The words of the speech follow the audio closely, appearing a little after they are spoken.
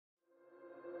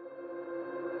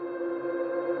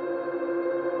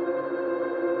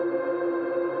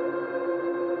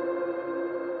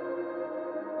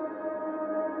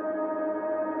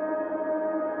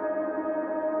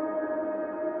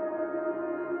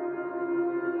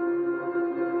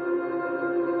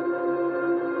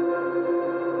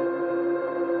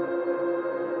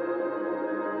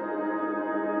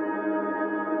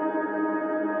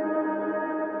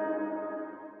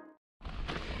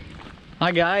Hi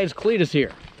guys, Cletus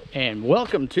here, and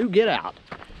welcome to Get Out.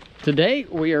 Today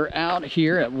we are out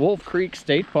here at Wolf Creek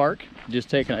State Park, just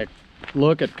taking a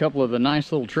look at a couple of the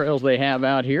nice little trails they have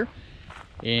out here.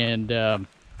 And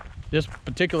this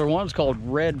particular one is called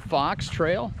Red Fox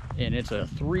Trail, and it's a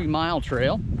 3-mile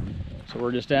trail. So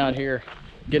we're just out here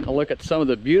getting a look at some of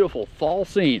the beautiful fall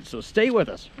scenes. So stay with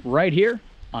us right here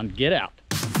on Get Out.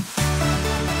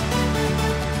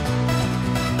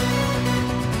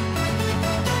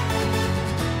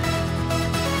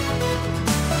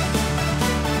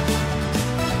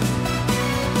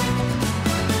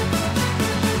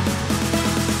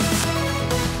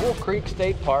 Creek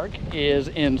State Park is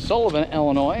in Sullivan,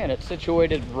 Illinois, and it's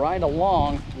situated right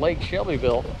along Lake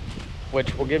Shelbyville,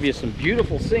 which will give you some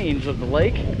beautiful scenes of the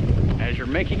lake as you're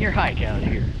making your hike out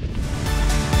here.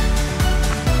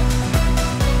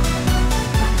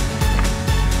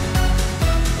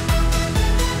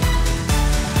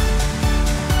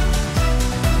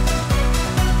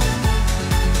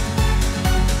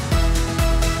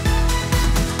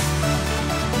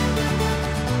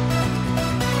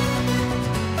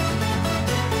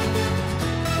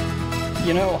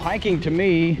 You know, hiking to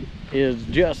me is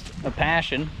just a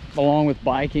passion, along with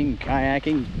biking,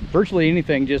 kayaking, virtually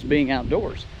anything, just being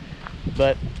outdoors.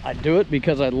 But I do it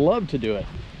because I love to do it.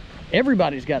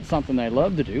 Everybody's got something they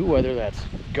love to do, whether that's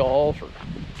golf or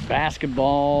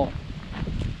basketball.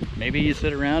 Maybe you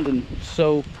sit around and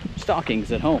sew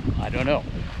stockings at home, I don't know.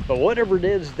 But whatever it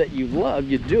is that you love,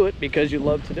 you do it because you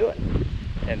love to do it.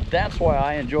 And that's why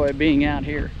I enjoy being out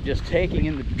here, just taking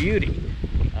in the beauty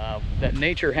that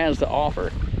nature has to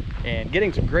offer and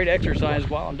getting some great exercise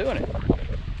while I'm doing it.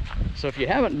 So if you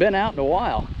haven't been out in a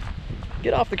while,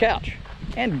 get off the couch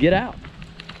and get out.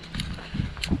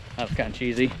 That was kind of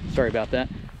cheesy, sorry about that.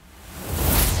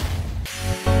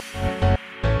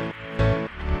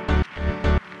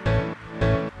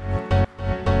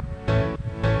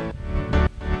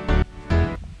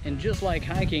 And just like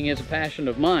hiking is a passion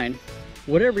of mine,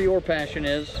 whatever your passion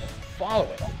is, follow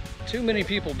it. Too many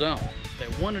people don't. They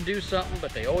want to do something,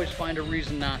 but they always find a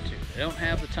reason not to. They don't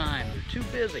have the time, they're too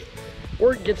busy.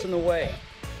 Work gets in the way.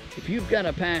 If you've got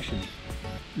a passion,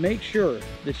 make sure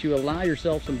that you allow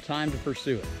yourself some time to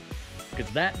pursue it,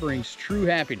 because that brings true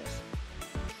happiness.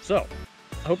 So,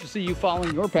 I hope to see you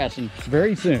following your passion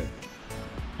very soon.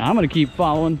 I'm going to keep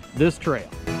following this trail.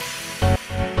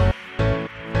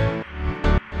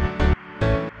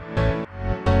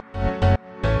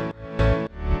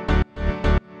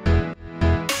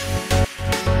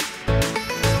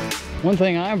 One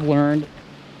thing I've learned,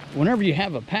 whenever you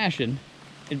have a passion,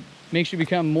 it makes you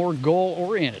become more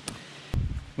goal-oriented.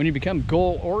 When you become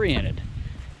goal-oriented,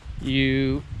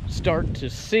 you start to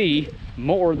see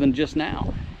more than just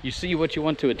now. You see what you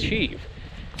want to achieve.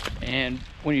 And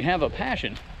when you have a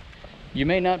passion, you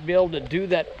may not be able to do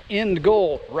that end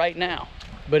goal right now,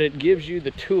 but it gives you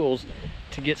the tools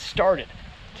to get started,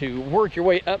 to work your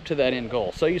way up to that end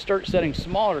goal. So you start setting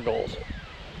smaller goals.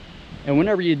 And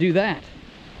whenever you do that,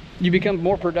 you become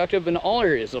more productive in all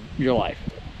areas of your life.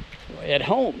 At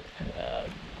home,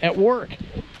 at work,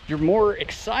 you're more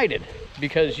excited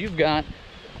because you've got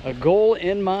a goal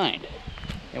in mind.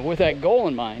 And with that goal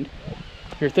in mind,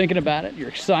 you're thinking about it, you're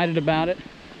excited about it,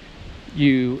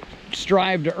 you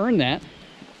strive to earn that,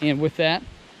 and with that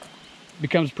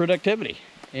becomes productivity.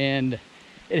 And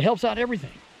it helps out everything.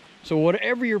 So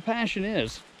whatever your passion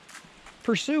is,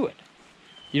 pursue it.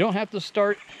 You don't have to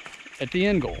start at the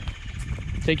end goal.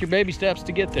 Take your baby steps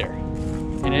to get there,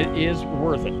 and it is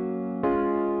worth it.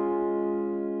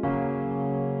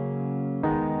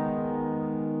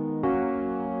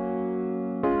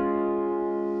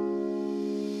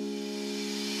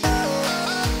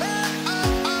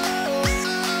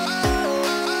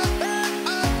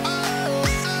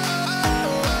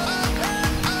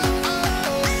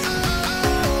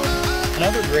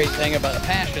 Another great thing about a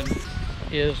passion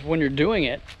is when you're doing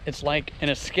it, it's like an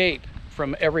escape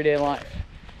from everyday life.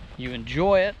 You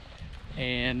enjoy it,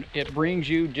 and it brings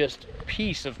you just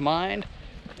peace of mind,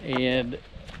 and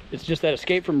it's just that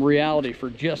escape from reality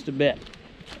for just a bit.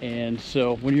 And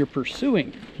so when you're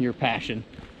pursuing your passion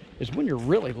is when you're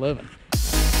really living.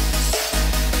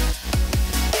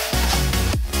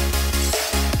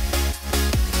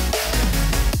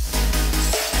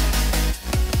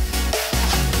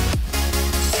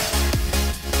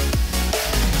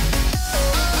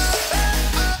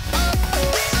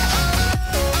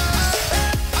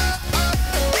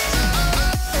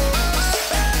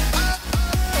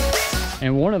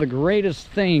 And one of the greatest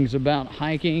things about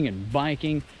hiking and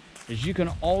biking is you can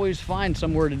always find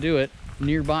somewhere to do it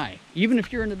nearby. Even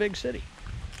if you're in the big city,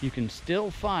 you can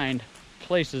still find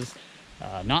places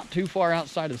not too far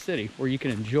outside of the city, where you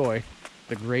can enjoy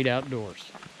the great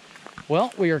outdoors.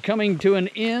 Well, we are coming to an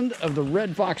end of the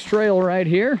Red Fox Trail right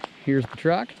here. Here's the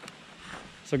truck.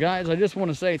 So guys, I just want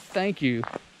to say thank you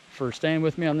for staying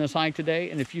with me on this hike today.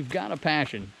 And if you've got a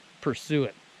passion, pursue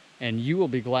it, and you will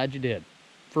be glad you did.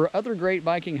 For other great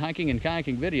biking, hiking, and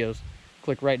kayaking videos,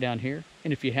 click right down here.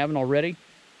 And if you haven't already,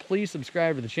 please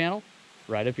subscribe to the channel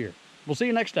right up here. We'll see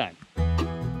you next time.